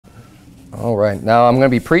All right, now I'm going to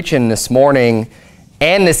be preaching this morning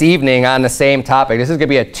and this evening on the same topic. This is going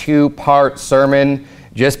to be a two-part sermon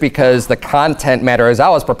just because the content matter, as I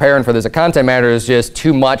was preparing for this, the content matter is just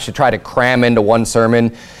too much to try to cram into one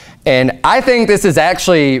sermon. And I think this is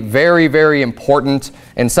actually very, very important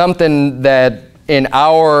and something that in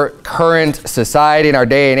our current society, in our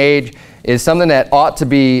day and age, is something that ought to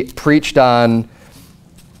be preached on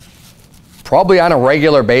probably on a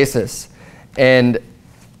regular basis. And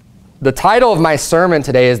the title of my sermon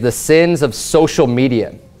today is The Sins of Social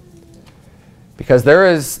Media. Because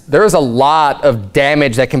there is a lot of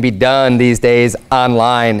damage that can be done these days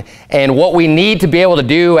online. And what we need to be able to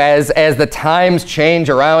do as the times change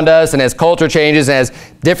around us and as culture changes and as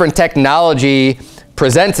different technology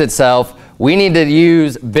presents itself, we need to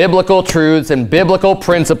use biblical truths and biblical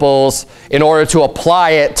principles in order to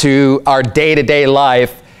apply it to our day-to-day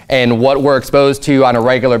life and what we're exposed to on a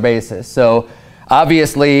regular basis. So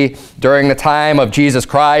obviously, during the time of Jesus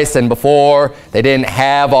Christ and before, they didn't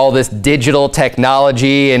have all this digital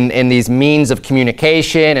technology and these means of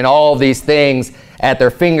communication and all of these things at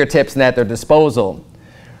their fingertips and at their disposal.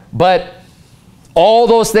 But all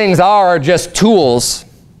those things are just tools.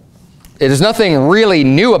 There's nothing really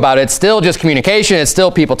new about it. It's still just communication. It's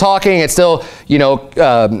still people talking. It's still,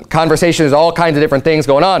 conversation. There's all kinds of different things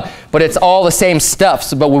going on. But it's all the same stuff.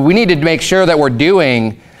 So, but what we need to make sure that we're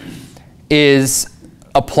doing is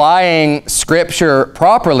applying Scripture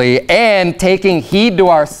properly and taking heed to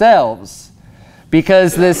ourselves.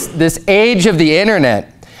 Because this age of the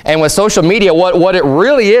internet and with social media, what it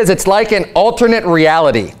really is, it's like an alternate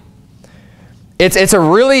reality. It's a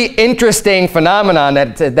really interesting phenomenon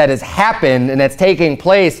that has happened and that's taking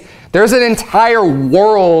place. There's an entire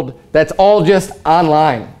world that's all just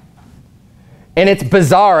online. And it's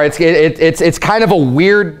bizarre. It's kind of a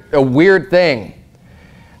weird thing.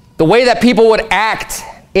 The way that people would act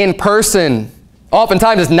in person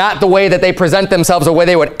oftentimes is not the way that they present themselves or the way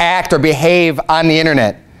they would act or behave on the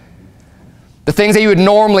internet. The things that you would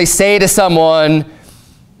normally say to someone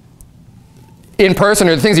in person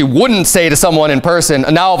are the things you wouldn't say to someone in person,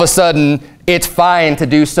 and now all of a sudden it's fine to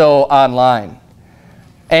do so online.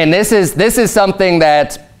 And this is something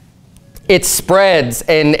that it spreads,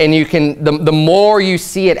 and you can the more you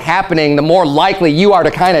see it happening, the more likely you are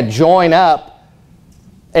to kind of join up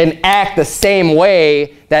and act the same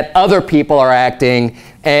way that other people are acting.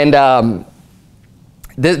 And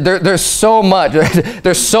there's so much,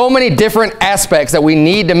 there's so many different aspects that we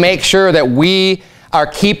need to make sure that we are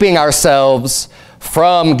keeping ourselves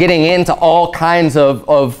from getting into all kinds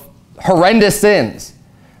of horrendous sins,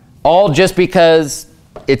 all just because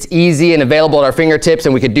it's easy and available at our fingertips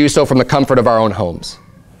and we could do so from the comfort of our own homes.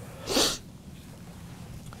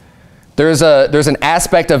 There's an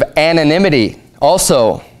aspect of anonymity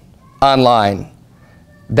also online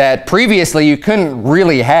that previously you couldn't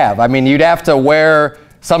really have. I mean, you'd have to wear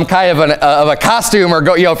some kind of a costume, or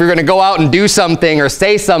go, if you're going to go out and do something or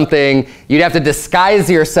say something, you'd have to disguise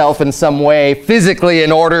yourself in some way physically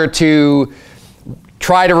in order to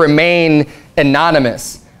try to remain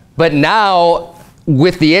anonymous. But now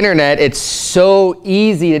with the internet, it's so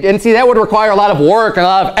easy. And see, that would require a lot of work and a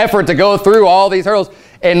lot of effort to go through all these hurdles.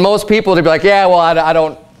 And most people would be like, yeah, well, I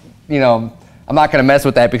don't, I'm not going to mess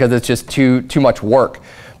with that because it's just too much work.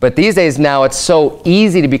 But these days now, it's so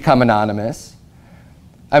easy to become anonymous.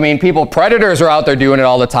 I mean, predators are out there doing it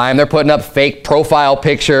all the time. They're putting up fake profile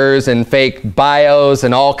pictures and fake bios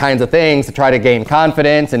and all kinds of things to try to gain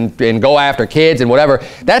confidence and go after kids and whatever.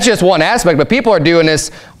 That's just one aspect, but people are doing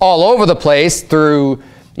this all over the place through,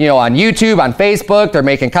 on YouTube, on Facebook. They're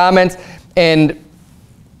making comments. And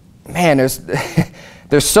man,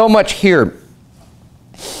 there's so much here.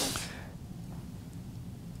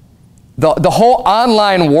 The whole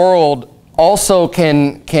online world also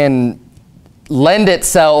can lend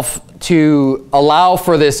itself to allow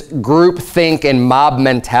for this groupthink and mob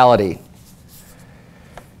mentality.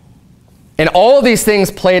 And all of these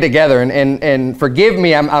things play together. And forgive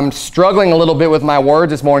me, I'm struggling a little bit with my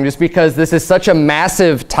words this morning just because this is such a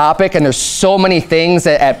massive topic and there's so many things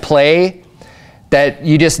at play that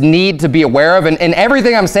you just need to be aware of. And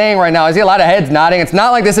everything I'm saying right now, I see a lot of heads nodding. It's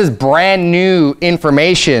not like this is brand new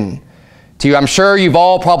information to you. I'm sure you've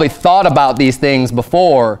all probably thought about these things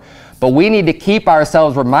before, but we need to keep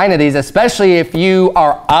ourselves reminded of these, especially if you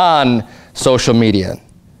are on social media,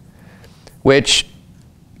 which,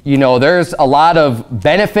 there's a lot of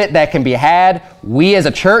benefit that can be had. We as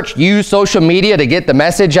a church use social media to get the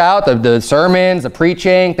message out, the sermons, the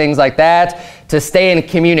preaching, things like that, to stay in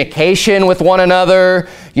communication with one another.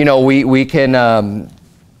 We can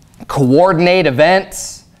coordinate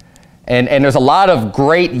events, and there's a lot of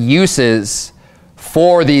great uses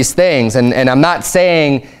for these things. And I'm not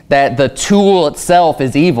saying that the tool itself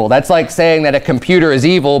is evil. That's like saying that a computer is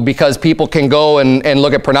evil because people can go and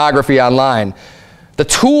look at pornography online. The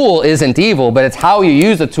tool isn't evil, but it's how you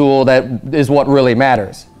use the tool that is what really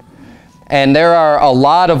matters. And there are a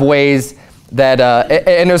lot of ways that,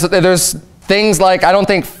 and there's things like, I don't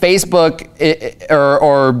think Facebook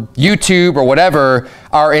or YouTube or whatever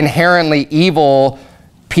are inherently evil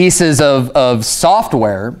pieces of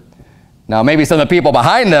software. Now, maybe some of the people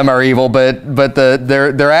behind them are evil, but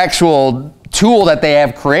their actual tool that they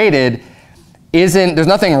have created there's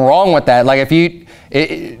nothing wrong with that. Like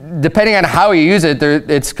depending on how you use it,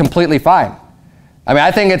 it's completely fine. I mean,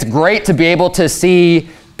 I think it's great to be able to see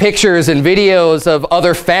pictures and videos of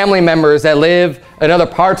other family members that live in other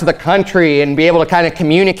parts of the country and be able to kind of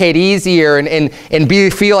communicate easier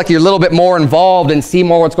and feel like you're a little bit more involved and see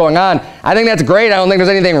more what's going on. I think that's great. I don't think there's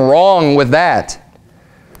anything wrong with that.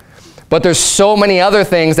 But there's so many other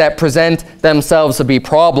things that present themselves to be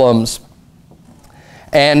problems.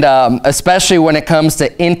 And especially when it comes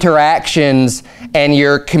to interactions and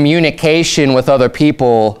your communication with other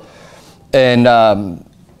people. And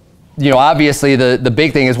obviously the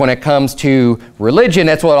big thing is when it comes to religion,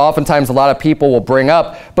 that's what oftentimes a lot of people will bring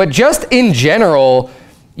up. But just in general,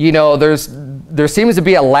 there seems to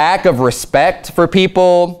be a lack of respect for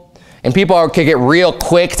people, and people can get real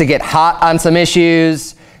quick to get hot on some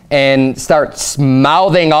issues and start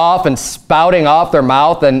mouthing off and spouting off their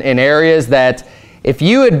mouth in areas that if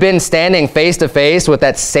you had been standing face to face with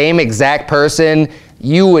that same exact person,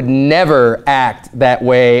 you would never act that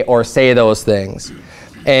way or say those things.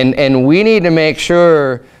 And we need to make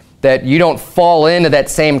sure that you don't fall into that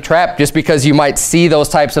same trap just because you might see those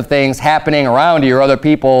types of things happening around you or other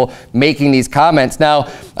people making these comments. Now,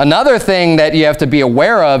 another thing that you have to be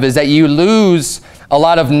aware of is that you lose a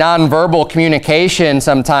lot of nonverbal communication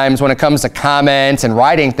sometimes when it comes to comments and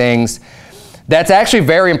writing things. That's actually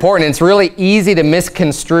very important. It's really easy to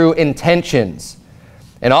misconstrue intentions.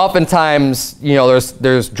 And oftentimes,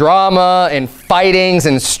 there's drama and fightings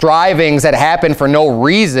and strivings that happen for no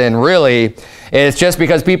reason, really. It's just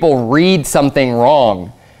because people read something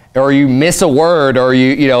wrong, or you miss a word, or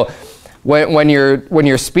when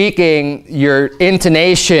you're speaking, your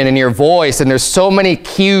intonation and your voice, and there's so many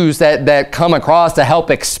cues that come across to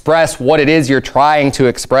help express what it is you're trying to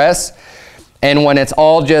express. And when it's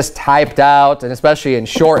all just typed out, and especially in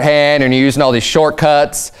shorthand, and you're using all these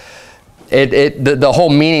shortcuts, the whole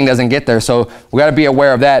meaning doesn't get there. So we got to be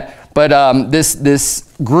aware of that. But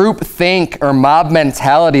this group think or mob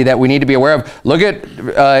mentality that we need to be aware of. Look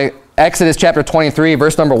at Exodus chapter 23,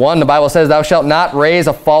 verse number 1. The Bible says, "Thou shalt not raise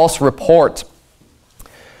a false report.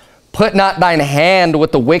 Put not thine hand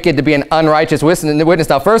with the wicked to be an unrighteous witness."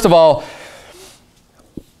 Now, first of all,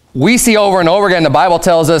 we see over and over again the Bible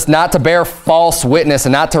tells us not to bear false witness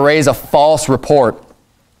and not to raise a false report.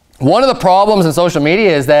 One of the problems in social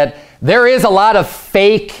media is that there is a lot of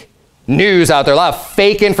fake news out there, a lot of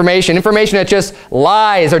fake information that just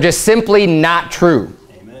lies or just simply not true.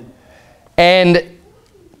 Amen. And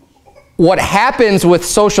what happens with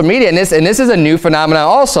social media, and this is a new phenomenon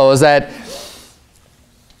also, is that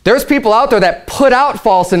there's people out there that put out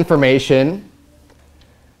false information,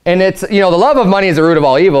 and it's, the love of money is the root of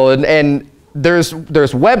all evil, and there's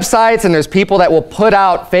websites and there's people that will put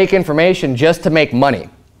out fake information just to make money.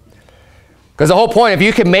 Because the whole point, if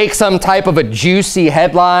you can make some type of a juicy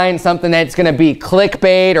headline, something that's going to be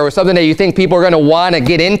clickbait or something that you think people are going to want to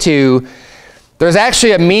get into, there's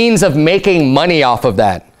actually a means of making money off of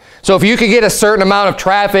that. So if you could get a certain amount of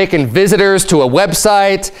traffic and visitors to a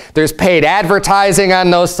website, there's paid advertising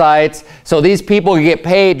on those sites. So these people get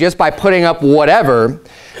paid just by putting up whatever.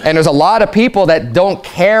 And there's a lot of people that don't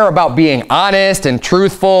care about being honest and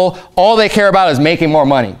truthful. All they care about is making more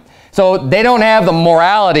money. So they don't have the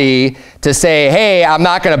morality to say, hey, I'm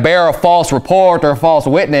not going to bear a false report or a false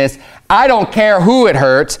witness. I don't care who it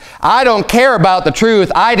hurts. I don't care about the truth.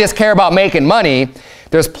 I just care about making money.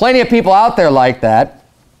 There's plenty of people out there like that.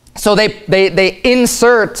 So they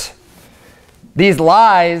insert these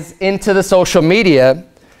lies into the social media,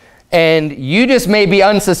 and you just may be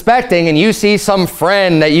unsuspecting, and you see some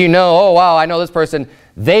friend that oh, wow, I know this person.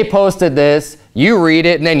 They posted this, you read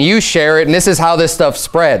it, and then you share it, and this is how this stuff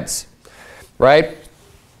spreads, right?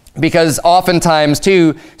 Because oftentimes,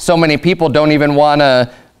 too, so many people don't even want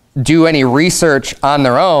to do any research on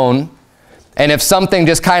their own. And if something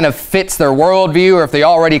just kind of fits their worldview, or if they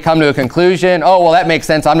already come to a conclusion, oh, well, that makes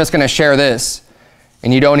sense, I'm just going to share this.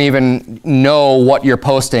 And you don't even know what you're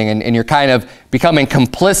posting, and you're kind of becoming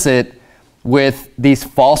complicit with these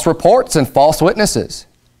false reports and false witnesses.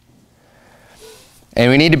 And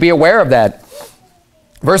we need to be aware of that.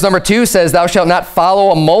 Verse number 2 says, thou shalt not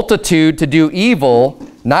follow a multitude to do evil,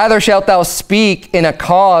 neither shalt thou speak in a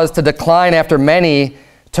cause to decline after many,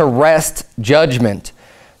 to wrest judgment.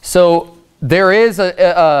 So there is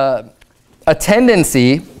a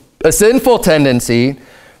tendency, a sinful tendency,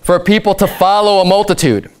 for people to follow a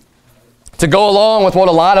multitude, to go along with what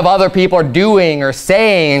a lot of other people are doing or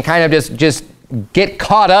saying and kind of just get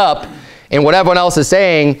caught up in what everyone else is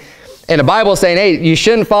saying. And the Bible is saying, hey, you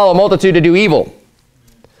shouldn't follow a multitude to do evil.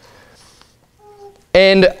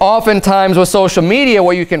 And oftentimes with social media,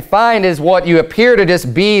 what you can find is what you appear to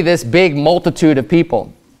just be this big multitude of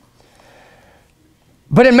people.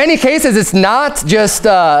 But in many cases, it's not just,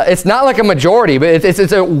 it's not like a majority, but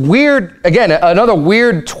it's a weird, again, another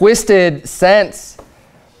weird, twisted sense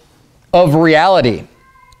of reality.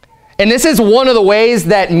 And this is one of the ways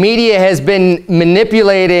that media has been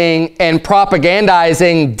manipulating and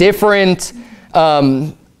propagandizing different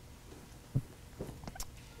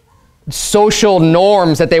social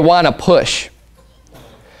norms that they want to push.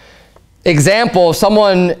 Example,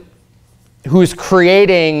 someone who's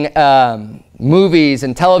creating movies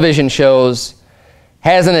and television shows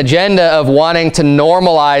has an agenda of wanting to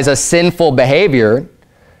normalize a sinful behavior.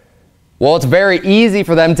 Well, it's very easy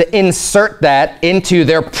for them to insert that into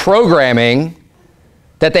their programming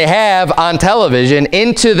that they have on television,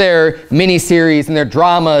 into their miniseries and their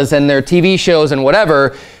dramas and their TV shows and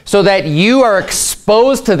whatever, so that you are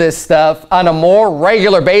exposed to this stuff on a more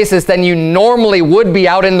regular basis than you normally would be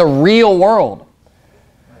out in the real world.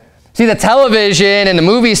 See, the television and the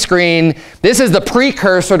movie screen, this is the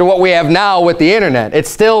precursor to what we have now with the internet. It's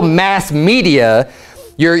still mass media.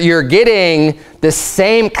 You're getting the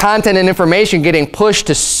same content and information getting pushed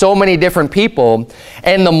to so many different people.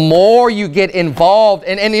 And the more you get involved,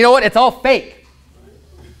 and you know what? It's all fake.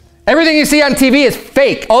 Everything you see on TV is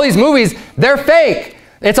fake. All these movies, they're fake.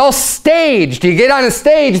 It's all staged. You get on a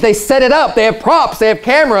stage, they set it up. They have props, they have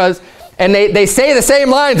cameras, and they say the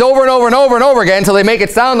same lines over and over and over and over again until they make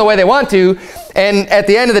it sound the way they want to. And at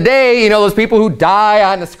the end of the day, you know, those people who die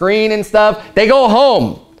on the screen and stuff, they go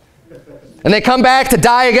home. And they come back to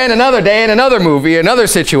die again another day in another movie, another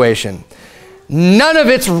situation. None of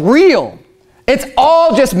it's real. It's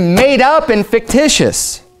all just made up and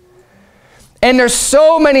fictitious. And there's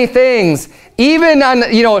so many things, even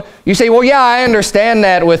on, you know, you say, well, yeah, I understand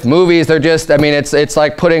that with movies. They're just, I mean, it's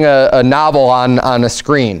like putting a novel on a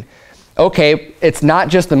screen. Okay, it's not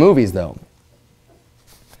just the movies, though.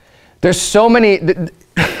 There's so many, you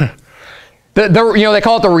know, they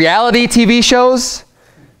call it the reality TV shows.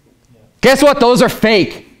 Guess what? Those are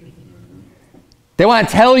fake. They want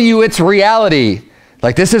to tell you it's reality.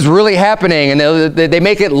 Like, this is really happening. And they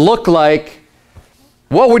make it look like,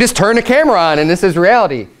 well, we just turned the camera on and this is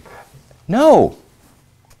reality. No.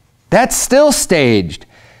 That's still staged.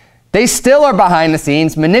 They still are behind the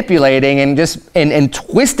scenes manipulating and just and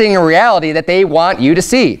twisting a reality that they want you to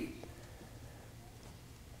see.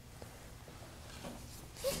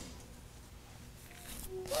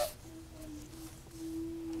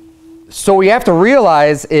 So what you have to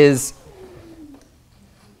realize is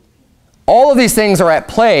all of these things are at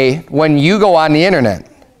play when you go on the internet.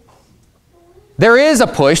 There is a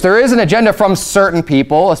push, there is an agenda from certain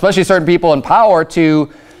people, especially certain people in power,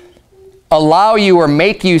 to allow you or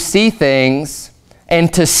make you see things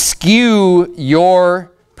and to skew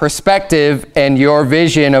your perspective and your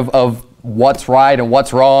vision of what's right and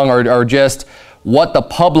what's wrong, or just what the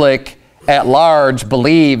public at large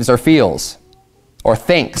believes or feels or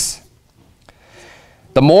thinks.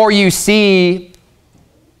 The more you see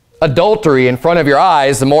adultery in front of your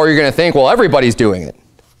eyes, the more you're going to think, well, everybody's doing it.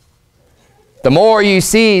 The more you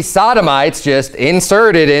see sodomites just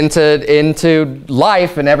inserted into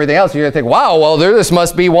life and everything else, you're going to think, wow, well, this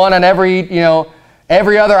must be one on every, you know,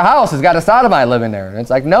 every other house has got a sodomite living there. And it's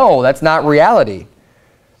like, no, that's not reality.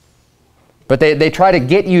 But they try to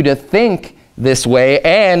get you to think this way.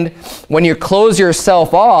 And when you close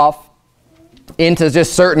yourself off into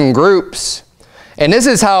just certain groups, and this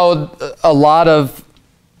is how a lot of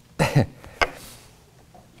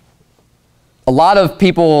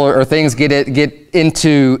people or things get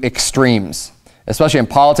into extremes, especially in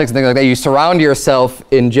politics and things like that. You surround yourself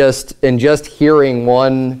in just hearing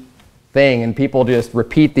one thing, and people just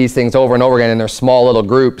repeat these things over and over again in their small little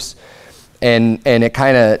groups, and it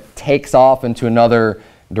kind of takes off into another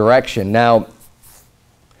direction. Now,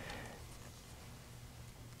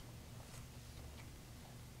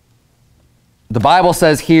 the Bible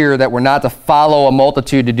says here that we're not to follow a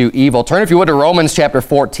multitude to do evil. Turn, if you would, to Romans chapter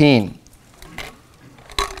 14.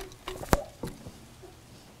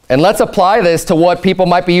 And let's apply this to what people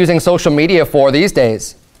might be using social media for these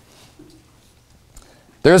days.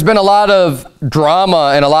 There's been a lot of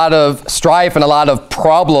drama and a lot of strife and a lot of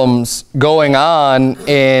problems going on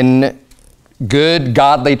in good,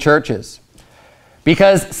 godly churches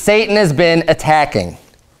because Satan has been attacking.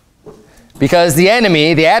 Because the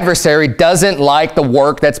enemy, the adversary, doesn't like the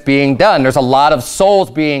work that's being done. There's a lot of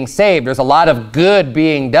souls being saved. There's a lot of good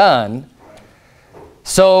being done.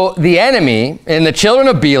 So the enemy and the children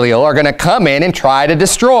of Belial are going to come in and try to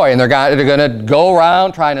destroy. And they're going to go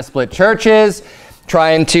around trying to split churches,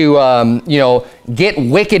 trying to get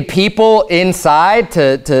wicked people inside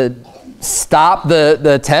to stop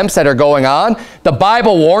the attempts that are going on. The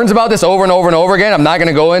Bible warns about this over and over and over again. I'm not going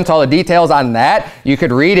to go into all the details on that. You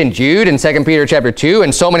could read in Jude and 2 Peter chapter 2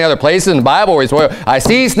 and so many other places in the Bible where he's, I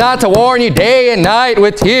cease not to warn you day and night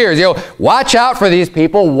with tears. Watch out for these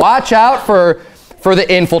people. Watch out for the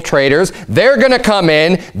infiltrators. They're going to come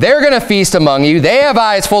in. They're going to feast among you. They have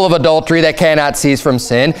eyes full of adultery that cannot cease from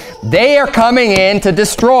sin. They are coming in to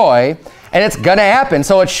destroy, and it's going to happen.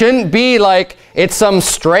 So it shouldn't be like it's some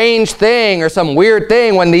strange thing or some weird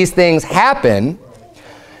thing when these things happen.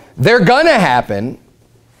 They're going to happen.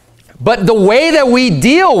 But the way that we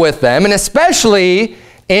deal with them, and especially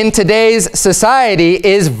in today's society,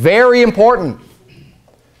 is very important.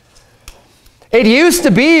 It used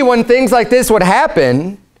to be when things like this would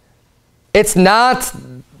happen, it's not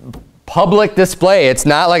public display. It's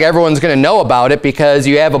not like everyone's going to know about it because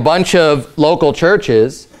you have a bunch of local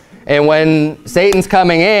churches. And when Satan's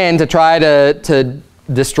coming in to try to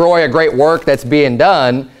destroy a great work that's being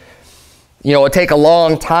done, it would take a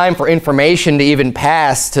long time for information to even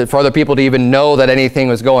pass, for other people to even know that anything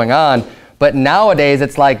was going on. But nowadays,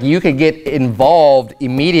 it's like you could get involved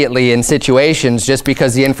immediately in situations just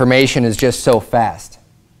because the information is just so fast.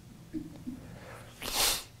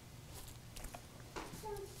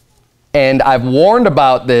 And I've warned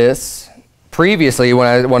about this previously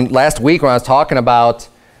last week when I was talking about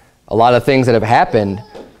a lot of things that have happened.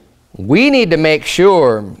 We need to make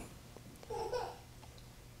sure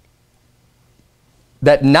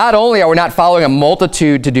that not only are we not following a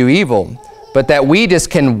multitude to do evil, but that we just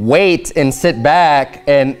can wait and sit back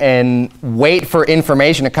and wait for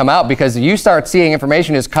information to come out, because you start seeing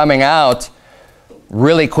information is coming out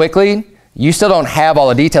really quickly. You still don't have all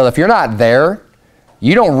the details. If you're not there,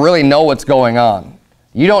 you don't really know what's going on.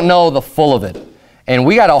 You don't know the full of it. And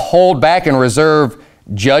we got to hold back and reserve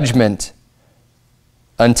judgment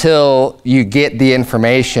until you get the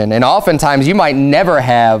information. And oftentimes you might never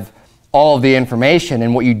have all of the information,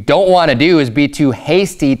 and what you don't want to do is be too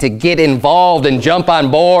hasty to get involved and jump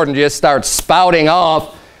on board and just start spouting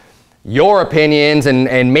off your opinions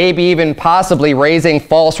and maybe even possibly raising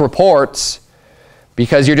false reports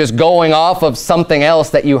because you're just going off of something else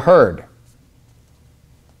that you heard.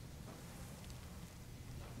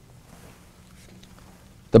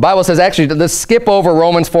 The Bible says, actually, let's skip over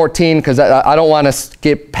Romans 14 because I don't want to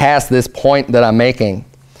skip past this point that I'm making.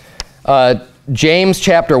 James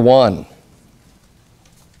chapter 1.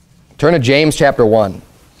 Turn to James chapter 1.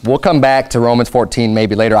 We'll come back to Romans 14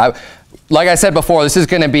 maybe later. Like I said before, this is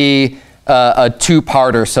going to be a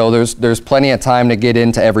two-parter, so there's plenty of time to get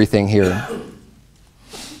into everything here.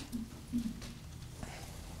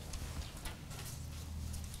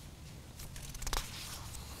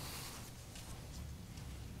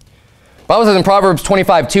 The Bible says in Proverbs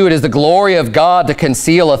 25:2, it is the glory of God to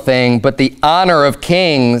conceal a thing, but the honor of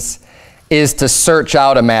kings is to search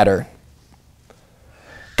out a matter.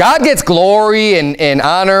 God gets glory and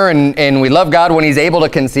honor, and we love God when he's able to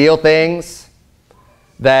conceal things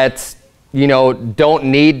that, don't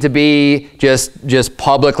need to be just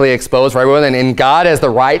publicly exposed for everyone, and God has the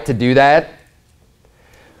right to do that.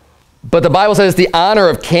 But the Bible says the honor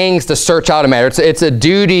of kings to search out a matter. It's a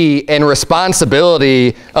duty and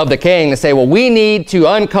responsibility of the king to say, well, we need to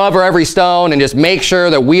uncover every stone and just make sure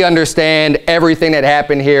that we understand everything that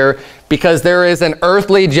happened here, because there is an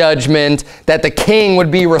earthly judgment that the king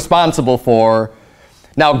would be responsible for.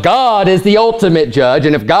 Now, God is the ultimate judge,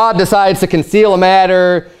 and if God decides to conceal a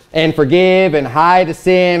matter and forgive and hide a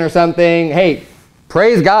sin or something, hey,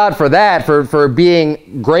 praise God for that, for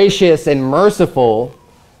being gracious and merciful.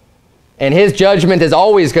 And his judgment is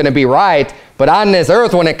always going to be right. But on this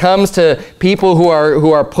earth, when it comes to people who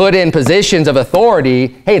are put in positions of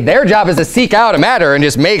authority, hey, their job is to seek out a matter and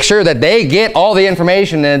just make sure that they get all the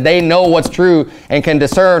information and they know what's true and can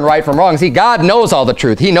discern right from wrong. See, God knows all the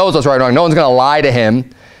truth. He knows what's right and wrong. No one's going to lie to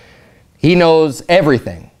him. He knows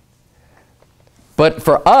everything. But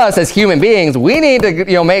for us as human beings, we need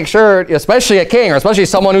to make sure, especially a king or especially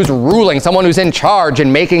someone who's ruling, someone who's in charge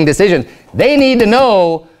and making decisions, they need to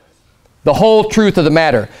know The whole truth of the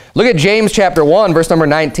matter. Look at James chapter 1, verse number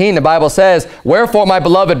 19. The Bible says, "Wherefore, my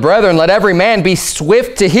beloved brethren, let every man be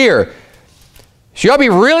swift to hear." So you ought to be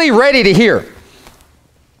really ready to hear.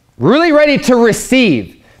 Really ready to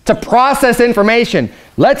receive, to process information.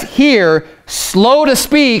 Let's hear, slow to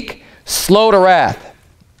speak, slow to wrath.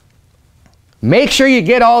 Make sure you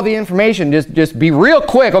get all the information. Just be real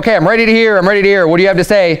quick. Okay, I'm ready to hear. I'm ready to hear. What do you have to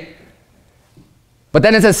say? But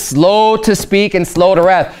then it says slow to speak and slow to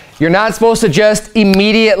wrath. You're not supposed to just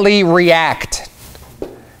immediately react.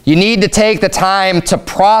 You need to take the time to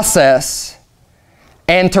process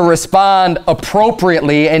and to respond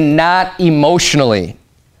appropriately and not emotionally.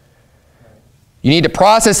 You need to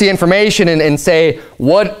process the information and say,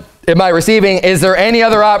 what am I receiving? Is there any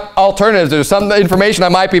other alternatives? There's some information I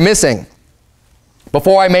might be missing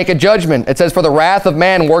before I make a judgment. It says, "For the wrath of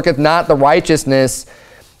man worketh not the righteousness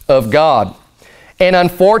of God." And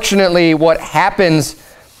unfortunately, what happens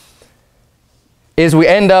is we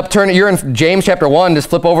end up turning, you're in James chapter 1, just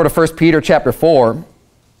flip over to 1 Peter chapter 4.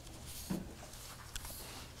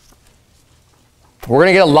 We're going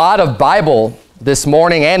to get a lot of Bible this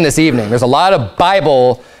morning and this evening. There's a lot of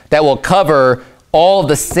Bible that will cover all of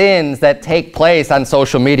the sins that take place on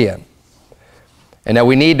social media, and that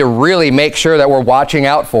we need to really make sure that we're watching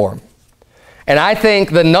out for. And I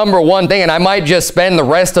think the number one thing, and I might just spend the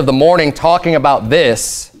rest of the morning talking about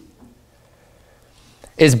this,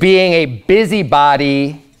 is being a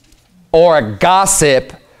busybody or a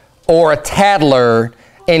gossip or a tattler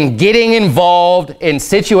and getting involved in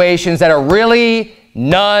situations that are really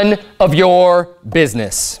none of your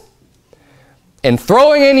business. And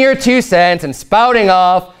throwing in your 2 cents and spouting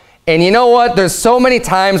off. And you know what? There's so many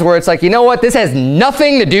times where it's like, you know what? This has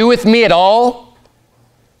nothing to do with me at all.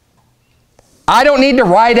 I don't need to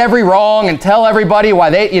right every wrong and tell everybody why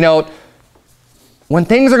they, when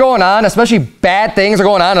things are going on, especially bad things are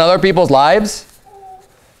going on in other people's lives,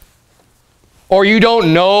 or you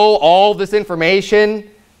don't know all this information,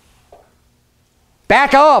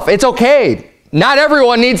 back off. It's okay. Not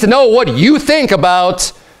everyone needs to know what you think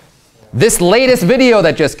about this latest video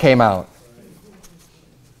that just came out.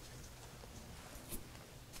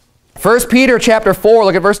 1 Peter chapter 4,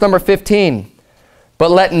 look at verse number 15.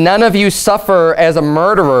 "But let none of you suffer as a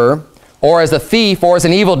murderer, or as a thief, or as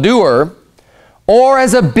an evildoer, or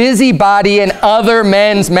as a busybody in other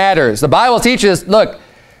men's matters." The Bible teaches, look,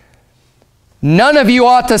 none of you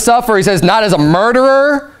ought to suffer. He says, not as a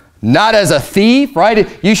murderer, not as a thief, right?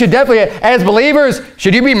 You should definitely, as believers,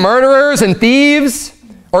 should you be murderers and thieves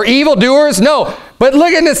or evildoers? No. But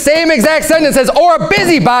look in the same exact sentence, it says, or a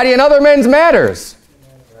busybody in other men's matters.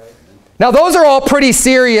 Now, those are all pretty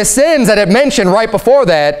serious sins that I mentioned right before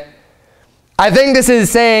that. I think this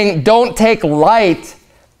is saying don't take light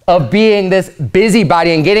of being this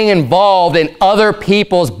busybody and getting involved in other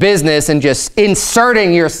people's business and just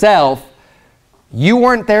inserting yourself. You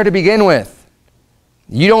weren't there to begin with.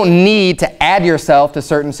 You don't need to add yourself to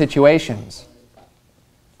certain situations.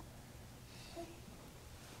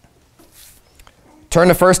 Turn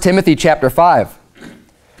to 1 Timothy chapter 5.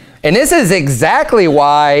 And this is exactly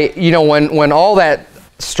why, when all that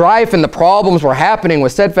strife and the problems were happening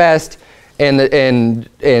with Steadfast and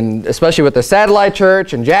especially with the satellite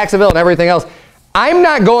church and Jacksonville and everything else, I'm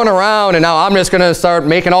not going around and now I'm just going to start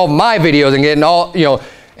making all my videos and getting all,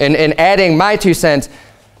 and adding my 2 cents.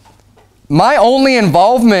 My only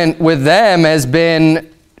involvement with them has been,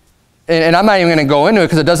 and I'm not even going to go into it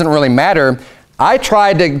because it doesn't really matter. I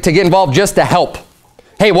tried to get involved just to help.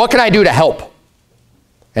 Hey, what can I do to help?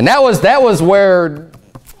 And that was where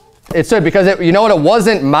it stood, because it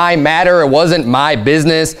wasn't my matter. It wasn't my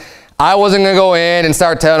business. I wasn't going to go in and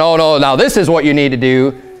start telling, oh no, now this is what you need to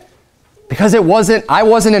do, because I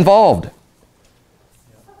wasn't involved.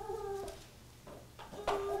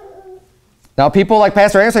 Now people like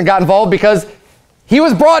Pastor Anderson got involved because he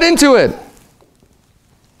was brought into it.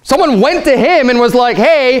 Someone went to him and was like,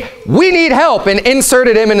 hey, we need help, and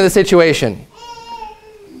inserted him into the situation.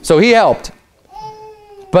 So he helped.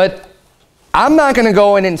 But I'm not going to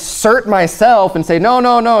go and insert myself and say,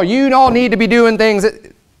 no, you all need to be doing things.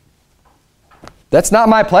 That's not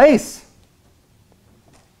my place.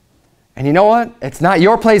 And you know what? It's not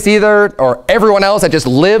your place either, or everyone else that just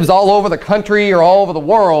lives all over the country or all over the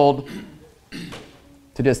world,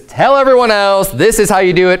 to just tell everyone else, this is how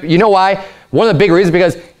you do it. You know why? One of the big reasons,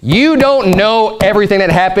 because you don't know everything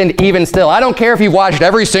that happened even still. I don't care if you've watched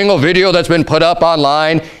every single video that's been put up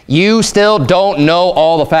online. You still don't know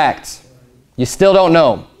all the facts. You still don't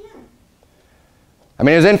know. I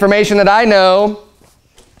mean, there's information that I know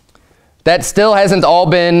that still hasn't all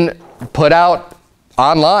been put out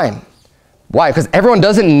online. Why? Because everyone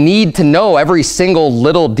doesn't need to know every single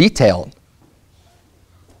little detail.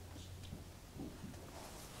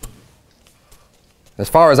 As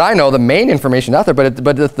far as I know, the main information out there, but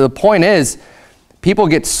the point is, people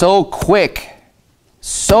get so quick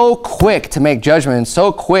to make judgments,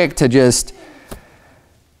 so quick to just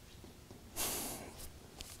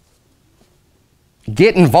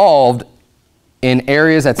get involved in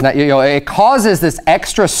areas that's not, it causes this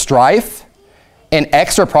extra strife and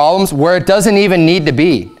extra problems where it doesn't even need to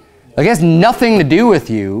be. Like, it has nothing to do with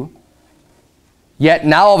you, yet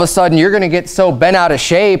now all of a sudden you're going to get so bent out of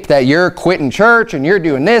shape that you're quitting church and you're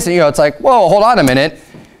doing this, and it's like, whoa, hold on a minute.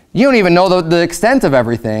 You don't even know the extent of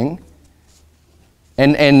everything,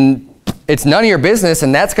 and it's none of your business,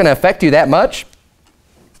 and that's going to affect you that much.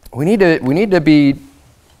 We need to be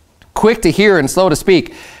quick to hear and slow to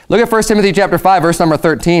speak. Look at 1 Timothy chapter 5, verse number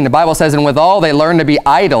 13. The Bible says, "And withal they learn to be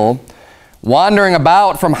idle, wandering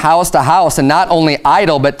about from house to house, and not only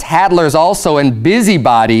idle, but tattlers also, and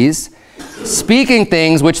busybodies, speaking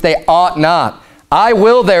things which they ought not. I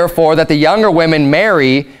will therefore that the younger women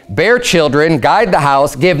marry, bear children, guide the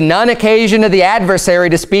house, give none occasion to the adversary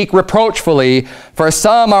to speak reproachfully, for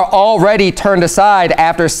some are already turned aside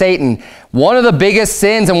after Satan." One of the biggest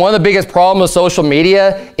sins and one of the biggest problems with social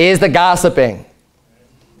media is the gossiping.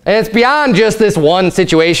 And it's beyond just this one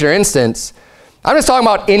situation or instance. I'm just talking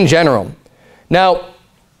about in general. Now,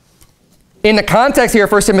 in the context here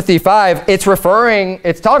of 1 Timothy 5, it's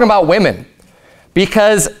talking about women.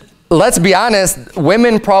 Because let's be honest,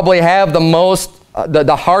 women probably have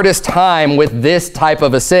the hardest time with this type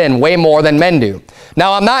of a sin way more than men do.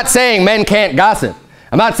 Now, I'm not saying men can't gossip.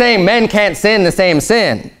 I'm not saying men can't sin the same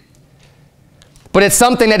sin. But it's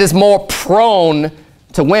something that is more prone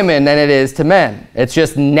to women than it is to men. It's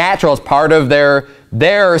just natural. It's part of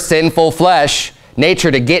their sinful flesh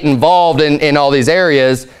nature to get involved in all these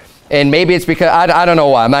areas. And maybe it's because, I don't know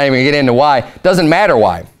why. I'm not even going to get into why. Doesn't matter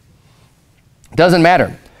why. Doesn't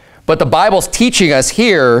matter. But the Bible's teaching us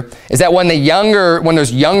here is that when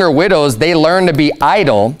there's younger widows, they learn to be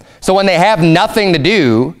idle. So when they have nothing to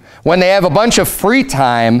do, when they have a bunch of free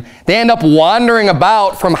time, they end up wandering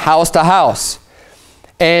about from house to house.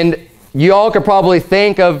 And you all could probably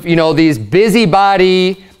think of, these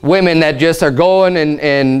busybody women that just are going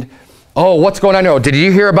and oh, what's going on here? Oh, did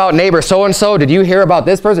you hear about neighbor so-and-so? Did you hear about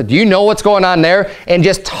this person? Do you know what's going on there? And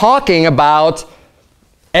just talking about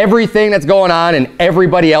everything that's going on in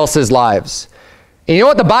everybody else's lives. And you know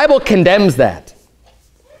what? The Bible condemns that.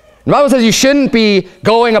 The Bible says you shouldn't be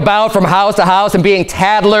going about from house to house and being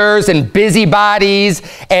tattlers and busybodies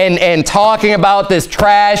and talking about this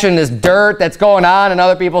trash and this dirt that's going on in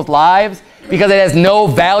other people's lives, because it has no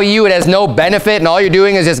value, it has no benefit, and all you're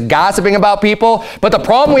doing is just gossiping about people. But the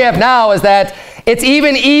problem we have now is that it's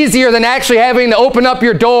even easier than actually having to open up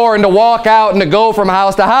your door and to walk out and to go from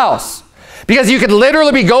house to house. Because you could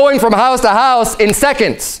literally be going from house to house in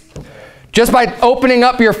seconds just by opening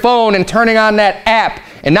up your phone and turning on that app.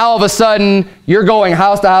 And now all of a sudden, you're going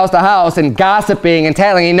house to house to house and gossiping and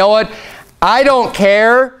tattling. You know what? I don't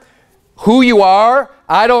care who you are.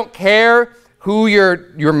 I don't care who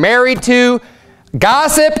you're married to.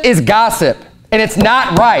 Gossip is gossip, and it's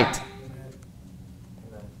not right.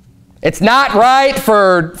 It's not right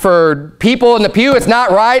for people in the pew. It's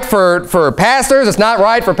not right for pastors. It's not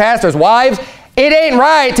right for pastors' wives. It ain't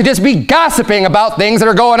right to just be gossiping about things that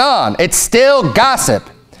are going on. It's still gossip.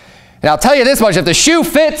 And I'll tell you this much, if the shoe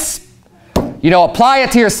fits, apply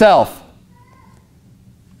it to yourself.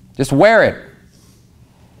 Just wear it.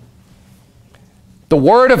 The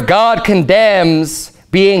Word of God condemns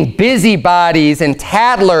being busybodies and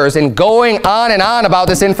tattlers and going on and on about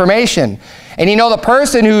this information. And the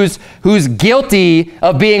person who's guilty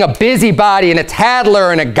of being a busybody and a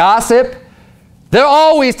tattler and a gossip, they'll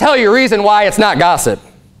always tell you a reason why it's not gossip.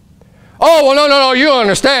 Oh, well, no, you don't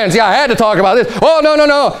understand. See, I had to talk about this. Oh,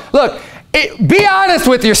 no. Look, be honest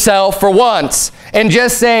with yourself for once and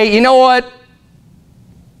just say, you know what?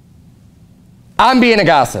 I'm being a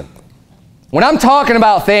gossip. When I'm talking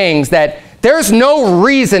about things that there's no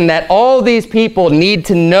reason that all these people need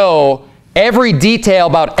to know every detail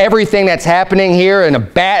about everything that's happening here,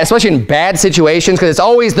 especially in bad situations, because it's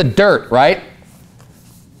always the dirt, right?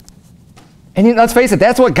 And let's face it,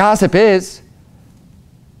 that's what gossip is.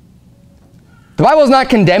 The Bible is not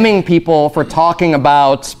condemning people for talking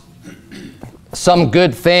about some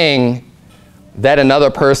good thing that another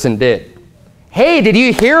person did. Hey, did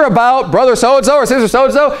you hear about brother so-and-so or sister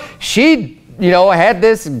so-and-so? She, had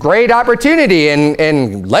this great opportunity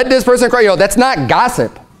and led this person cry. That's not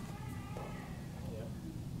gossip.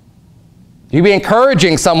 You'd be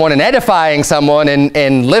encouraging someone and edifying someone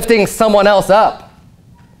and lifting someone else up.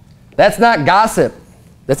 That's not gossip.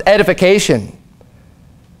 That's edification.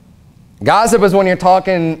 Gossip is when you're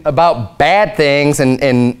talking about bad things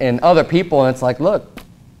and other people, and it's like, look,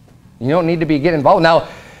 you don't need to be getting involved. Now,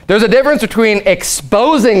 there's a difference between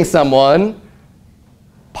exposing someone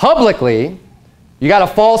publicly. You got a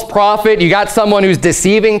false prophet, you got someone who's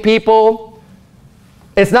deceiving people.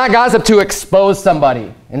 It's not gossip to expose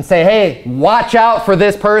somebody and say, hey, watch out for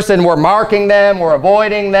this person. We're marking them, we're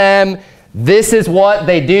avoiding them. This is what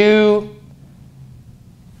they do.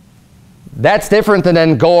 That's different than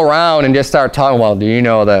then go around and just start talking, well, do you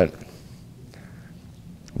know that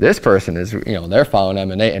this person is, they're following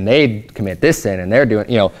them and they commit this sin and they're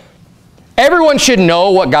doing, Everyone should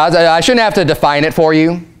know what God's, I shouldn't have to define it for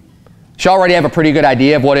you. You should already have a pretty good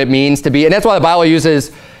idea of what it means to be. And that's why the Bible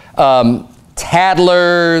uses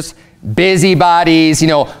tattlers, busybodies,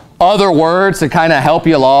 other words to kind of help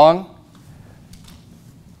you along.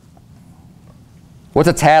 What's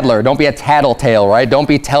a tattler? Don't be a tattletale, right? Don't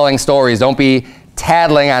be telling stories. Don't be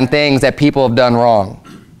tattling on things that people have done wrong.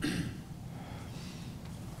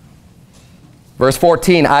 Verse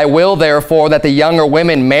 14, I will therefore that the younger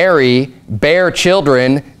women marry, bear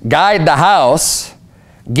children, guide the house,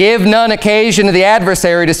 give none occasion to the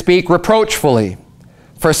adversary to speak reproachfully.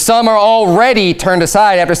 For some are already turned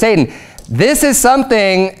aside after Satan. This is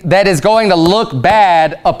something that is going to look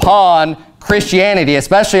bad upon Christianity,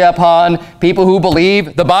 especially upon people who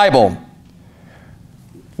believe the Bible.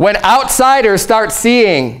 When outsiders start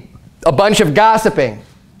seeing a bunch of gossiping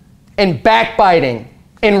and backbiting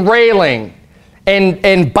and railing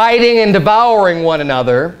and biting and devouring one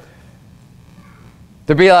another,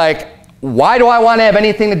 to be like, why do I want to have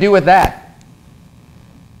anything to do with that?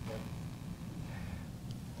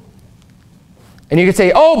 And you could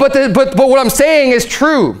say, oh, but what I'm saying is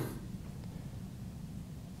true.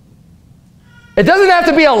 It doesn't have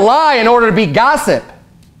to be a lie in order to be gossip.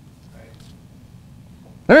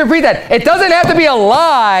 Let me repeat that. It doesn't have to be a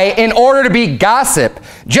lie in order to be gossip.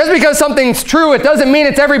 Just because something's true, it doesn't mean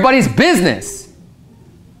it's everybody's business.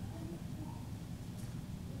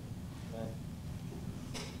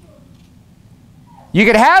 You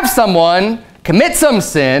could have someone commit some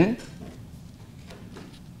sin,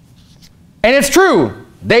 and it's true.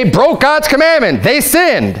 They broke God's commandment. They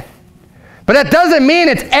sinned. But that doesn't mean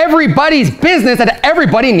it's everybody's business that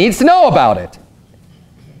everybody needs to know about it.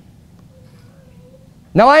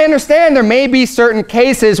 Now, I understand there may be certain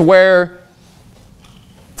cases where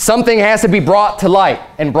something has to be brought to light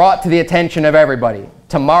and brought to the attention of everybody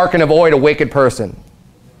to mark and avoid a wicked person.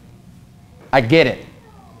 I get it.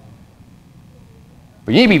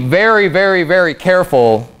 But you need to be very, very, very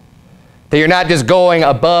careful that you're not just going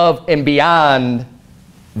above and beyond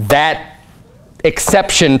that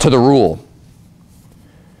exception to the rule.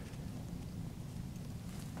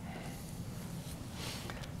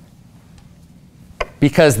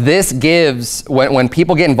 Because this gives, when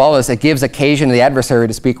people get involved in this, it gives occasion to the adversary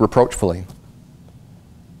to speak reproachfully.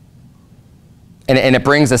 And it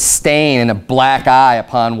brings a stain and a black eye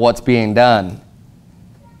upon what's being done.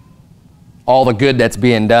 All the good that's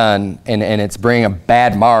being done, and it's bringing a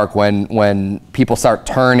bad mark when people start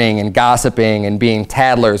turning and gossiping and being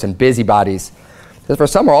tattlers and busybodies. Because for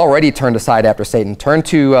some are already turned aside after Satan. Turn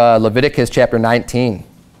to Leviticus chapter 19.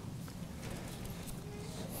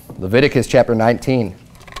 Leviticus chapter 19.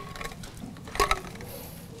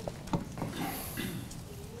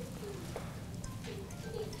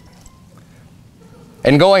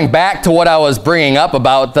 And going back to what I was bringing up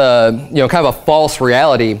about the, kind of a false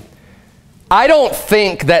reality, I don't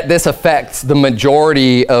think that this affects the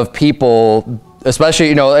majority of people,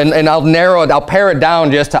 especially, and I'll pare it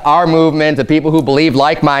down just to our movement, to people who believe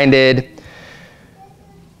like-minded.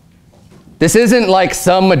 This isn't like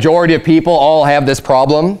some majority of people all have this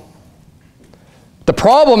problem. The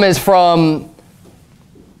problem is from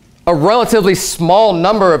a relatively small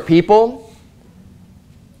number of people,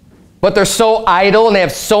 but they're so idle and they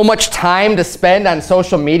have so much time to spend on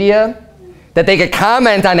social media that they could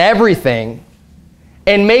comment on everything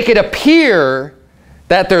and make it appear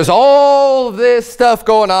that there's all this stuff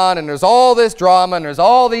going on and there's all this drama and there's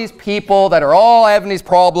all these people that are all having these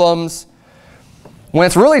problems, when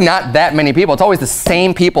it's really not that many people. It's always the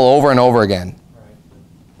same people over and over again.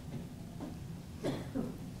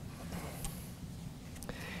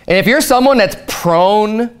 And if you're someone that's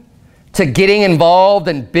prone to getting involved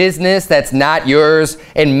in business that's not yours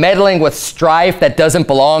and meddling with strife that doesn't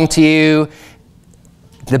belong to you,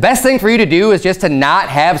 the best thing for you to do is just to not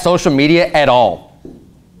have social media at all.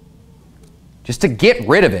 Just to get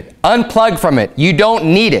rid of it. Unplug from it. You don't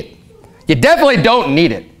need it. You definitely don't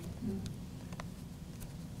need it.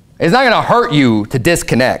 It's not going to hurt you to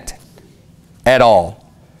disconnect at all.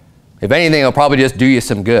 If anything, it'll probably just do you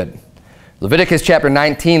some good. Leviticus chapter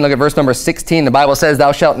 19, look at verse number 16. The Bible says,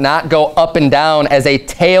 thou shalt not go up and down as a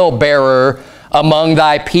talebearer among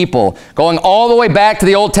thy people. Going all the way back to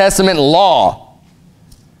the Old Testament law.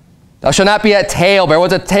 Thou shalt not be a talebearer.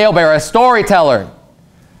 What's a talebearer? A storyteller.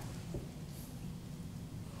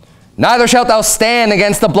 Neither shalt thou stand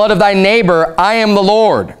against the blood of thy neighbor. I am the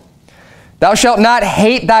Lord. Thou shalt not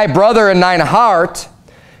hate thy brother in thine heart.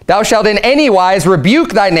 Thou shalt in any wise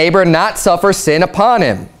rebuke thy neighbor, and not suffer sin upon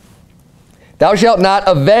him. Thou shalt not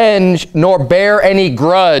avenge nor bear any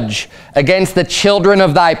grudge against the children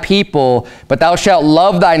of thy people, but thou shalt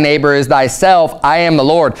love thy neighbor as thyself. I am the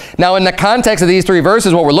Lord. Now, in the context of these three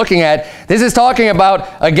verses, what we're looking at, this is talking about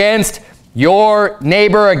against your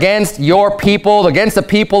neighbor, against your people, against the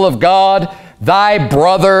people of God, thy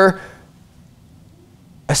brother.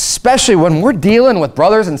 Especially when we're dealing with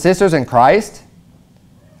brothers and sisters in Christ.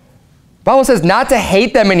 The Bible says not to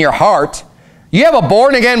hate them in your heart. You have a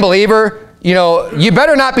born-again believer, you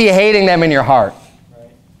better not be hating them in your heart.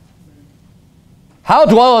 How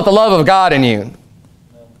dwelleth the love of God in you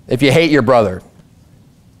if you hate your brother?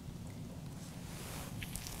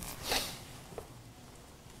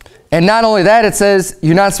 And not only that, it says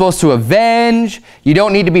you're not supposed to avenge. You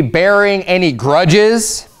don't need to be bearing any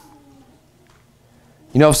grudges.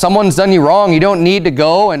 If someone's done you wrong, you don't need to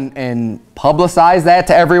go and publicize that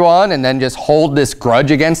to everyone and then just hold this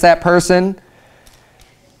grudge against that person.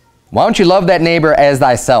 Why don't you love that neighbor as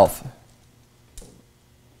thyself?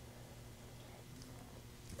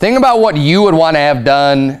 Think about what you would want to have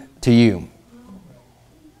done to you.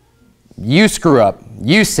 You screw up.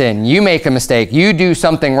 You sin. You make a mistake. You do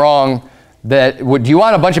something wrong. Would you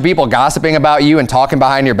want a bunch of people gossiping about you and talking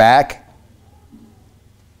behind your back?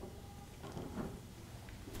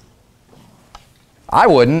 I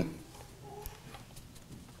wouldn't.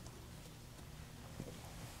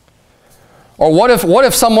 Or what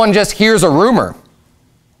if someone just hears a rumor?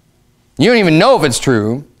 You don't even know if it's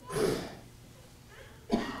true.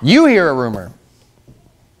 You hear a rumor.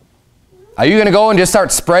 Are you going to go and just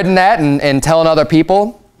start spreading that and telling other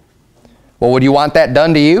people? Well, would you want that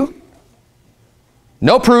done to you?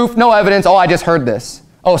 No proof, no evidence. Oh, I just heard this.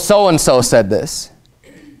 Oh, so-and-so said this.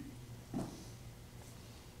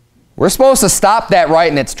 We're supposed to stop that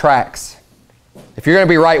right in its tracks. If you're going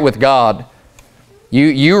to be right with God,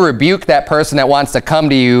 you rebuke that person that wants to come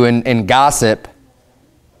to you and gossip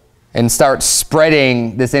and start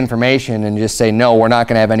spreading this information and just say, no, we're not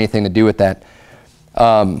going to have anything to do with that.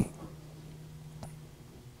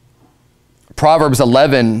 Proverbs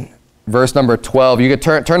 11, verse number 12. You could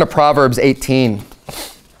turn to Proverbs 18. I'm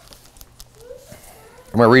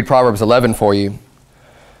going to read Proverbs 11 for you.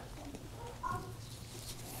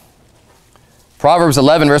 Proverbs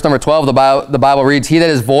 11, verse number 12, the Bible reads, he that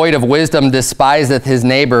is void of wisdom despiseth his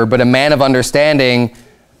neighbor, but a man of understanding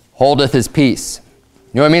holdeth his peace.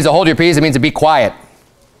 You know what it means to hold your peace? It means to be quiet.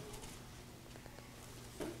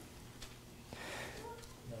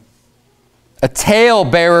 A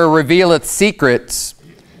talebearer revealeth secrets,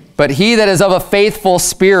 but he that is of a faithful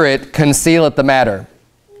spirit concealeth the matter.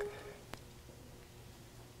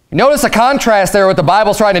 Notice the contrast there what the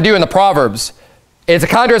Bible's trying to do in the Proverbs. It's a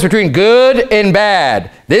contrast between good and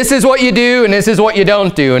bad. This is what you do and this is what you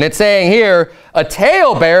don't do. And it's saying here, a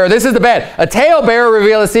talebearer, this is the bad. A talebearer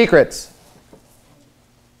revealeth secrets.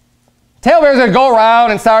 Talebearer's going to go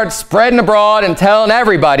around and start spreading abroad and telling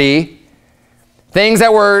everybody things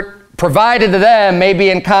that were provided to them,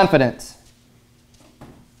 maybe in confidence.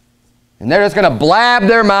 And they're just going to blab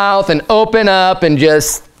their mouth and open up and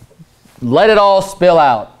just let it all spill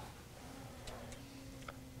out.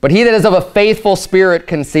 But he that is of a faithful spirit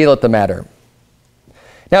concealeth the matter.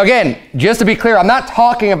 Now again, just to be clear, I'm not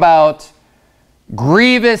talking about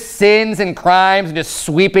grievous sins and crimes and just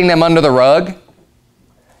sweeping them under the rug.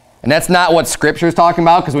 And that's not what Scripture is talking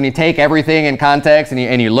about, because when you take everything in context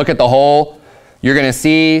and you look at the whole, you're going to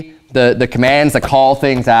see the commands to call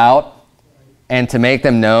things out and to make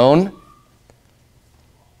them known.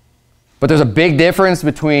 But there's a big difference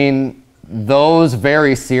between those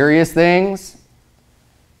very serious things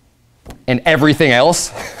and everything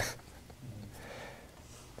else.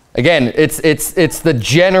 Again, it's the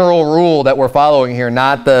general rule that we're following here,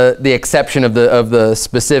 not the exception of the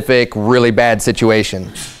specific really bad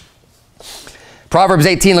situation. Proverbs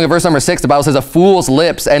 18, look at verse number 6. The Bible says, a fool's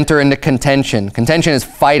lips enter into contention. Contention is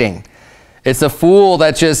fighting. It's a fool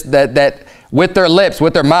that's just that with their lips,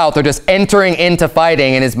 with their mouth, they're just entering into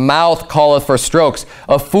fighting, and his mouth calleth for strokes.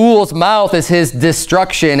 A fool's mouth is his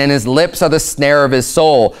destruction, and his lips are the snare of his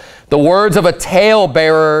soul. The words of a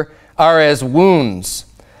talebearer are as wounds.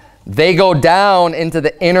 They go down into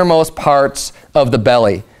the innermost parts of the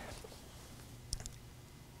belly.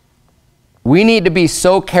 we need to be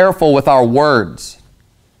so careful with our words.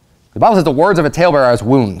 The Bible says the words of a talebearer are as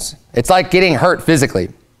wounds. It's like getting hurt physically.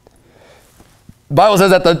 The Bible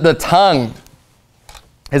says that the tongue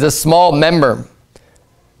is a small member,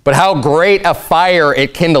 but how great a fire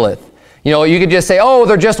it kindleth. You know, you could just say, oh,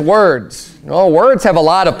 they're just words. No, words have a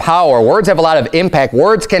lot of power. Words have a lot of impact.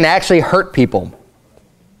 Words can actually hurt people.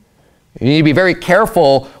 You need to be very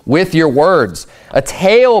careful with your words. A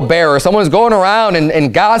talebearer, someone who's going around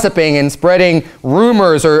and gossiping and spreading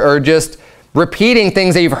rumors or just repeating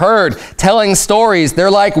things that you've heard, telling stories,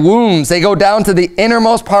 they're like wounds. They go down to the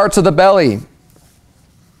innermost parts of the belly.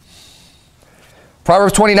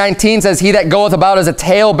 Proverbs 20:19 says, he that goeth about as a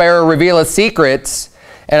talebearer revealeth secrets.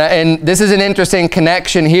 And this is an interesting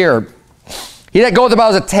connection here. He that goeth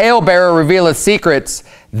about as a talebearer revealeth secrets.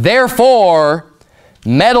 Therefore,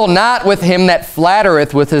 meddle not with him that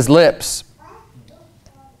flattereth with his lips.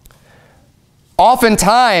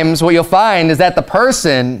 Oftentimes, what you'll find is that the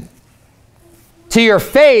person, to your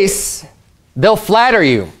face, they'll flatter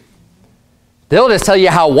you. They'll just tell you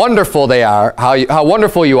how wonderful they are, how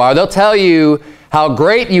wonderful you are. They'll tell you how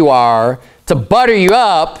great you are to butter you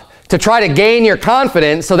up, to try to gain your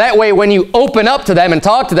confidence, so that way when you open up to them and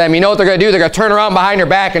talk to them, you know what they're going to do? They're going to turn around behind your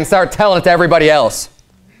back and start telling it to everybody else.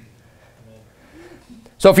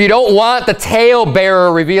 So if you don't want the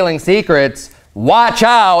talebearer revealing secrets, watch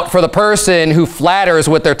out for the person who flatters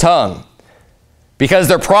with their tongue, because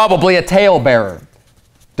they're probably a talebearer.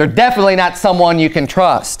 They're definitely not someone you can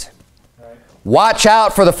trust. Watch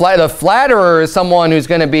out for the flatterer is someone who's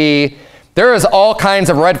going to be, there is all kinds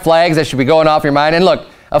of red flags that should be going off your mind. And look,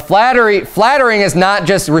 flattering is not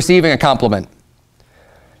just receiving a compliment.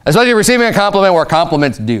 Especially receiving a compliment where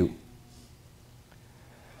compliments due.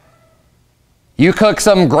 You cook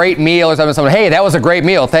some great meal or something, hey, that was a great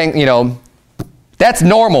meal. That's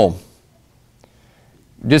normal.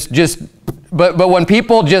 But when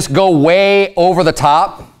people just go way over the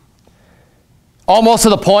top, almost to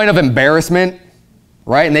the point of embarrassment,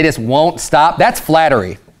 right? And they just won't stop, that's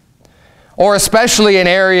flattery. Or especially in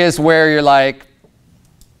areas where you're like,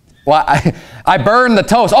 well, I burned the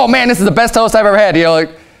toast. Oh man, this is the best toast I've ever had. You know,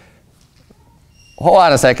 like, hold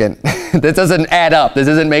on a second. This doesn't add up. This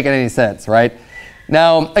isn't making any sense, right?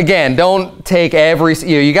 Now, again, don't take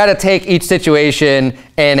you got to take each situation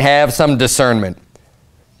and have some discernment.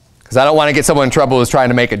 Because I don't want to get someone in trouble who's trying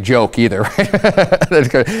to make a joke either,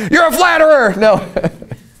 right? You're a flatterer! No.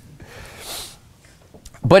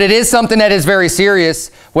 But it is something that is very serious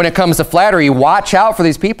when it comes to flattery. Watch out for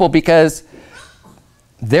these people, because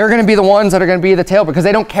they're going to be the ones that are going to be the tail, because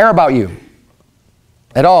they don't care about you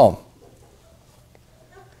at all.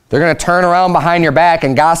 They're going to turn around behind your back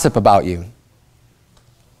and gossip about you.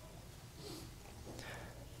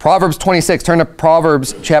 Proverbs 26. Turn to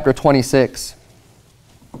Proverbs chapter 26.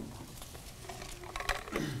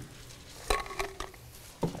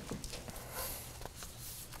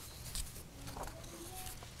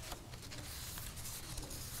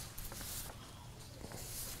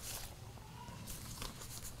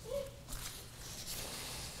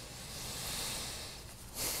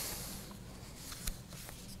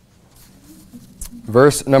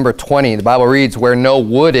 Verse number 20, the Bible reads, where no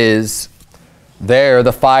wood is, there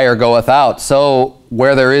the fire goeth out. So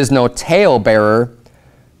where there is no talebearer,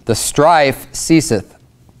 the strife ceaseth.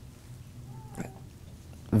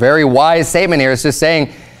 Very wise statement here. It's just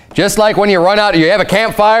saying, just like when you have a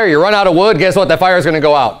campfire, you run out of wood, guess what? That fire is going to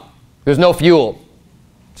go out. There's no fuel.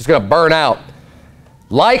 It's just going to burn out.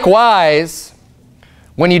 Likewise,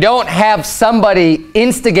 when you don't have somebody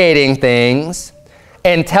instigating things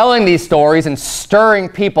and telling these stories and stirring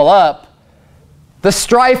people up, the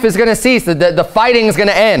strife is going to cease. The fighting is going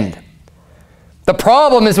to end. The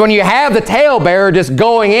problem is when you have the talebearer just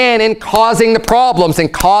going in and causing the problems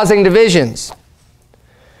and causing divisions.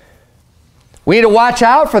 We need to watch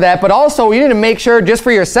out for that, but also you need to make sure just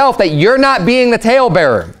for yourself that you're not being the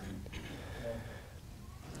talebearer.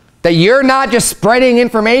 That you're not just spreading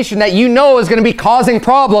information that you know is going to be causing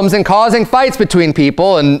problems and causing fights between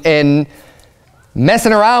people and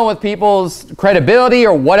messing around with people's credibility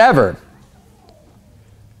or whatever.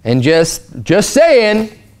 And just saying,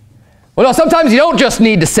 well, no, sometimes you don't just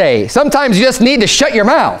need to say. Sometimes you just need to shut your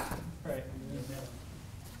mouth. Right.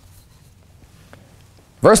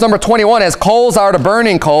 Verse number 21, as coals are to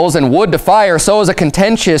burning coals and wood to fire, so is a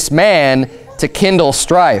contentious man to kindle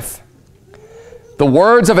strife. The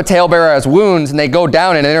words of a talebearer are as wounds, and they go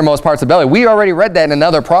down in the innermost parts of the belly. We already read that in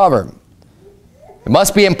another proverb. It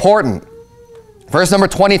must be important. Verse number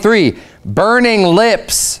 23, burning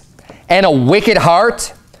lips and a wicked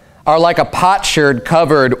heart are like a potsherd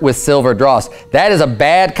covered with silver dross. That is a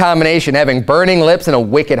bad combination, having burning lips and a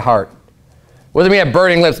wicked heart. What does it mean have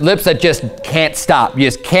burning lips? Lips that just can't stop. You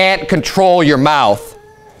just can't control your mouth.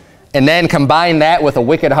 And then combine that with a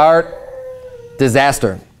wicked heart,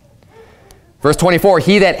 disaster. Verse 24,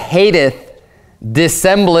 he that hateth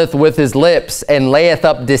dissembleth with his lips and layeth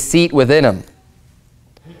up deceit within him.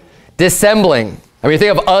 Dissembling. I mean,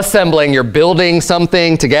 think of assembling. You're building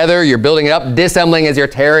something together. You're building it up. Dissembling is you're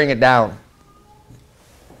tearing it down.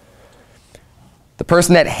 The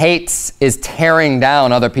person that hates is tearing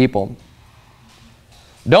down other people.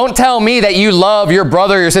 Don't tell me that you love your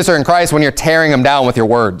brother or your sister in Christ when you're tearing them down with your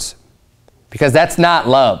words, because that's not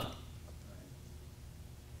love.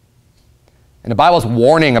 And the Bible's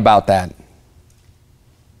warning about that.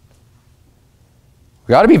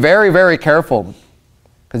 We ought to be very, very careful,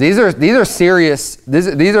 because these are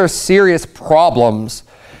serious problems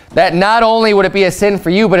that not only would it be a sin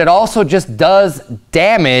for you, but it also just does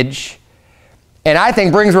damage, and I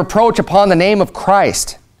think brings reproach upon the name of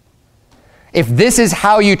Christ. If this is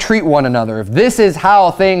how you treat one another, if this is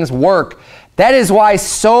how things work, that is why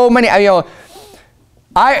so many,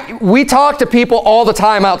 we talk to people all the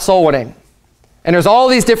time out soul winning, and there's all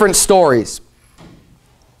these different stories.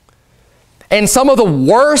 And some of the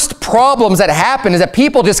worst problems that happen is that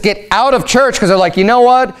people just get out of church because they're like, you know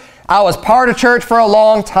what? I was part of church for a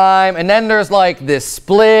long time, and then there's like this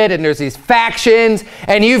split, and there's these factions,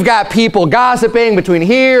 and you've got people gossiping between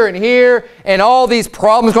here, and all these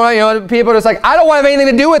problems going on. People are just like, I don't want to have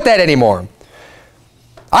anything to do with that anymore.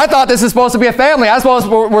 I thought this is supposed to be a family.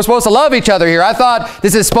 We're supposed to love each other here. I thought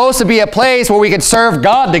this is supposed to be a place where we could serve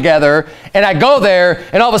God together, and I go there,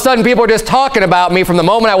 and all of a sudden people are just talking about me from the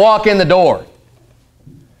moment I walk in the door.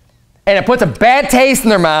 And it puts a bad taste in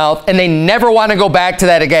their mouth, and they never want to go back to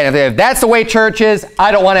that again. If that's the way church is,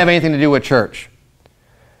 I don't want to have anything to do with church.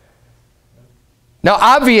 Now,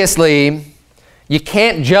 obviously, you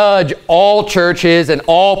can't judge all churches and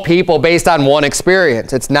all people based on one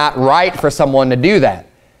experience. It's not right for someone to do that.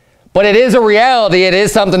 But it is a reality. It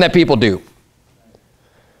is something that people do.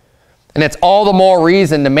 And it's all the more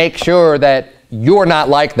reason to make sure that you're not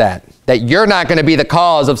like that. That you're not going to be the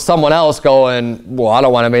cause of someone else going, well, I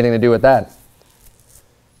don't want to have anything to do with that.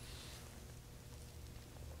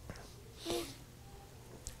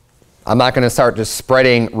 I'm not going to start just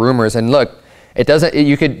spreading rumors. And look, it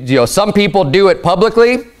doesn't, some people do it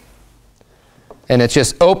publicly, and it's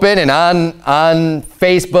just open and on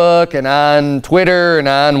Facebook and on Twitter and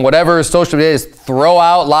on whatever social media is, throw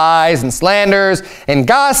out lies and slanders and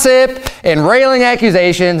gossip and railing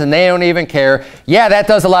accusations, and they don't even care. Yeah, that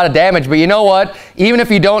does a lot of damage, but you know what? Even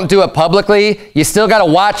if you don't do it publicly, you still got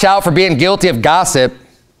to watch out for being guilty of gossip.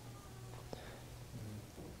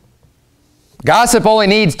 Gossip only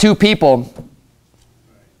needs two people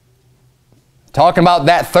talking about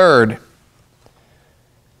that third.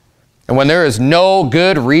 And when there is no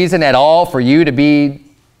good reason at all for you to be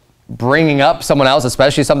bringing up someone else,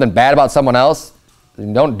 especially something bad about someone else,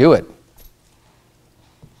 then don't do it.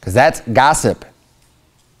 Because that's gossip.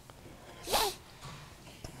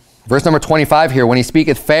 Verse number 25 here, when he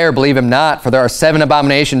speaketh fair, believe him not, for there are 7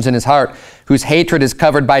 abominations in his heart, whose hatred is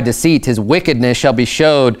covered by deceit. His wickedness shall be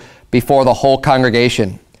showed before the whole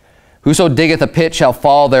congregation. Whoso diggeth a pit shall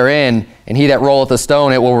fall therein, and he that rolleth a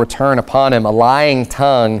stone, it will return upon him. A lying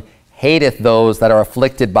tongue hateth those that are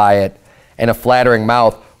afflicted by it, and a flattering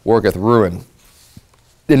mouth worketh ruin.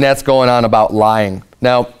 And that's going on about lying.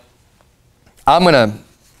 Now, I'm going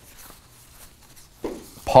to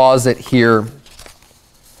pause it here,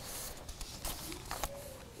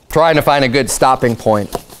 trying to find a good stopping point.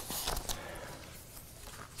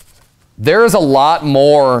 There is a lot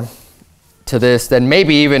more to this than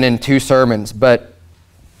maybe even in 2 sermons, but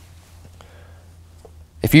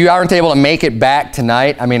if you aren't able to make it back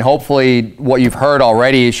tonight, I mean, hopefully what you've heard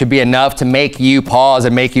already should be enough to make you pause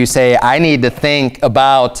and make you say, I need to think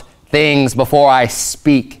about things before I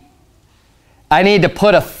speak. I need to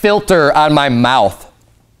put a filter on my mouth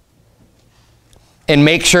and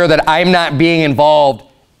make sure that I'm not being involved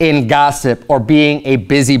in gossip or being a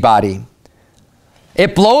busybody.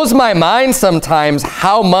 It blows my mind sometimes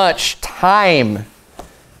how much time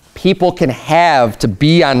people can have to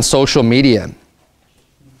be on social media.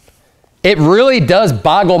 It really does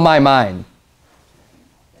boggle my mind.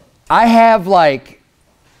 I have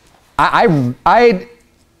I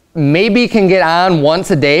maybe can get on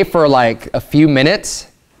once a day for like a few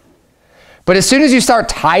minutes. But as soon as you start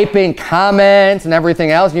typing comments and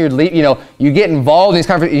everything else, and you get involved in these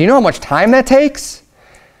conversations, you know how much time that takes?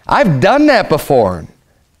 I've done that before.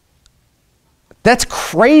 That's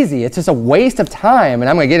crazy. It's just a waste of time, and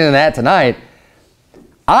I'm going to get into that tonight.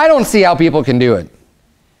 I don't see how people can do it.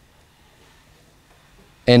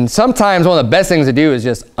 And sometimes one of the best things to do is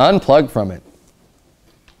just unplug from it.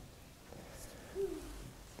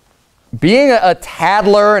 being a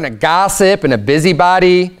tattler and a gossip and a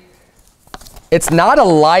busybody, it's not a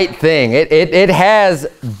light thing. It has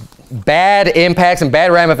bad impacts and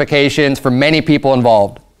bad ramifications for many people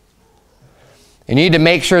involved. You need to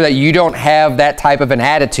make sure that you don't have that type of an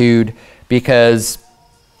attitude, because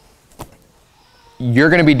you're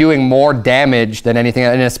going to be doing more damage than anything,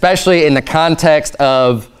 and especially in the context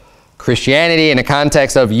of Christianity, in the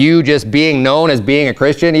context of you just being known as being a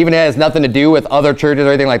Christian, even if it has nothing to do with other churches or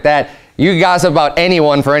anything like that. You gossip about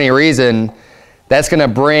anyone for any reason, that's going to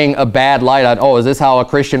bring a bad light on, oh, is this how a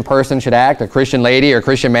Christian person should act? A Christian lady or a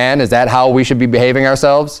Christian man? Is that how we should be behaving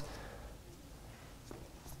ourselves?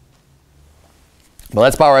 But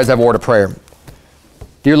let's bow our heads and have a word of prayer.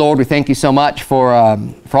 Dear Lord, we thank you so much for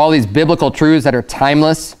all these biblical truths that are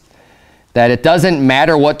timeless, that it doesn't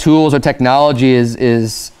matter what tools or technology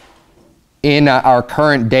is in our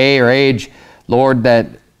current day or age, Lord, that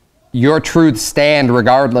your truths stand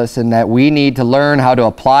regardless, and that we need to learn how to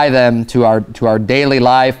apply them to our daily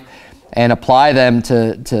life and apply them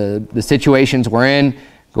to the situations we're in.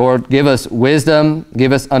 Lord, give us wisdom,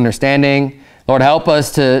 give us understanding. Lord, help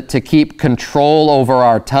us to keep control over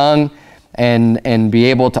our tongue and be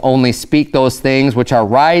able to only speak those things which are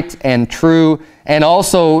right and true, and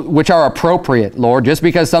also which are appropriate, Lord. Just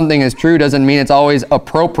because something is true doesn't mean it's always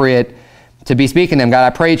appropriate to be speaking them. God, I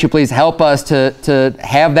pray that you please help us to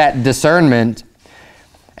have that discernment,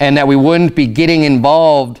 and that we wouldn't be getting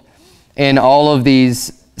involved in all of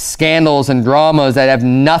these scandals and dramas that have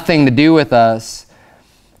nothing to do with us,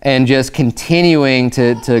 and just continuing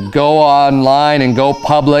to go online and go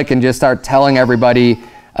public and just start telling everybody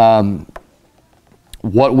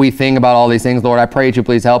what we think about all these things. Lord, I pray that you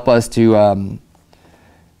please help us to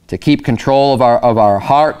keep control of our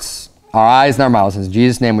hearts, our eyes, and our mouths. In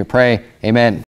Jesus' name we pray, amen.